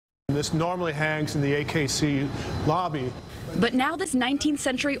This normally hangs in the AKC lobby. But now this 19th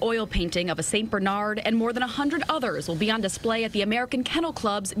century oil painting of a St. Bernard and more than 100 others will be on display at the American Kennel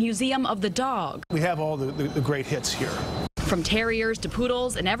Club's Museum of the Dog. We have all the great hits here. From terriers to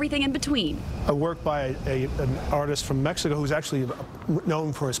poodles and everything in between. A work by an artist from Mexico who's actually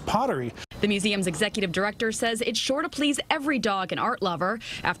known for his pottery. The museum's executive director says it's sure to please every dog and art lover.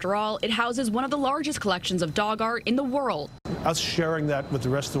 After all, it houses one of the largest collections of dog art in the world. Us sharing that with the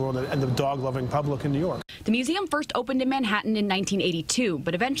rest of the world and the dog-loving public in New York. The museum first opened in Manhattan in 1982,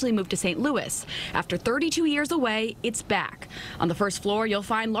 but eventually moved to St. Louis. After 32 years away, it's back. On the first floor, you'll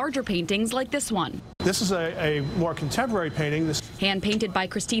find larger paintings like this one. This is a more contemporary painting. Hand-painted by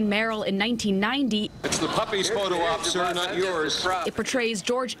Christine Merrill in 1990. It's the puppy's photo op, sir, not yours. It portrays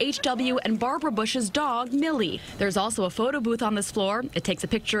George H.W. and Barbara Bush's dog, Millie. There's also a photo booth on this floor. It takes a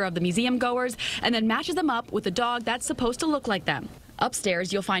picture of the museum goers and then matches them up with a dog that's supposed to look like them.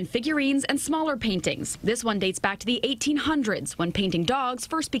 Upstairs, you'll find figurines and smaller paintings. This one dates back to the 1800s, when painting dogs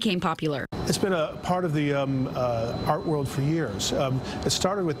first became popular. It's been a part of the art world for years. It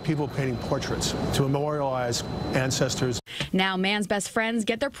started with people painting portraits to memorialize ancestors. Now, man's best friends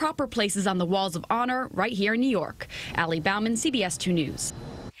get their proper places on the walls of honor right here in New York. Bauman, CBS 2 News.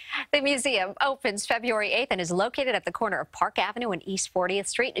 The museum opens February 8th and is located at the corner of Park Avenue and East 40th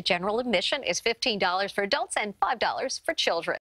Street. General admission is $15 for adults and $5 for children.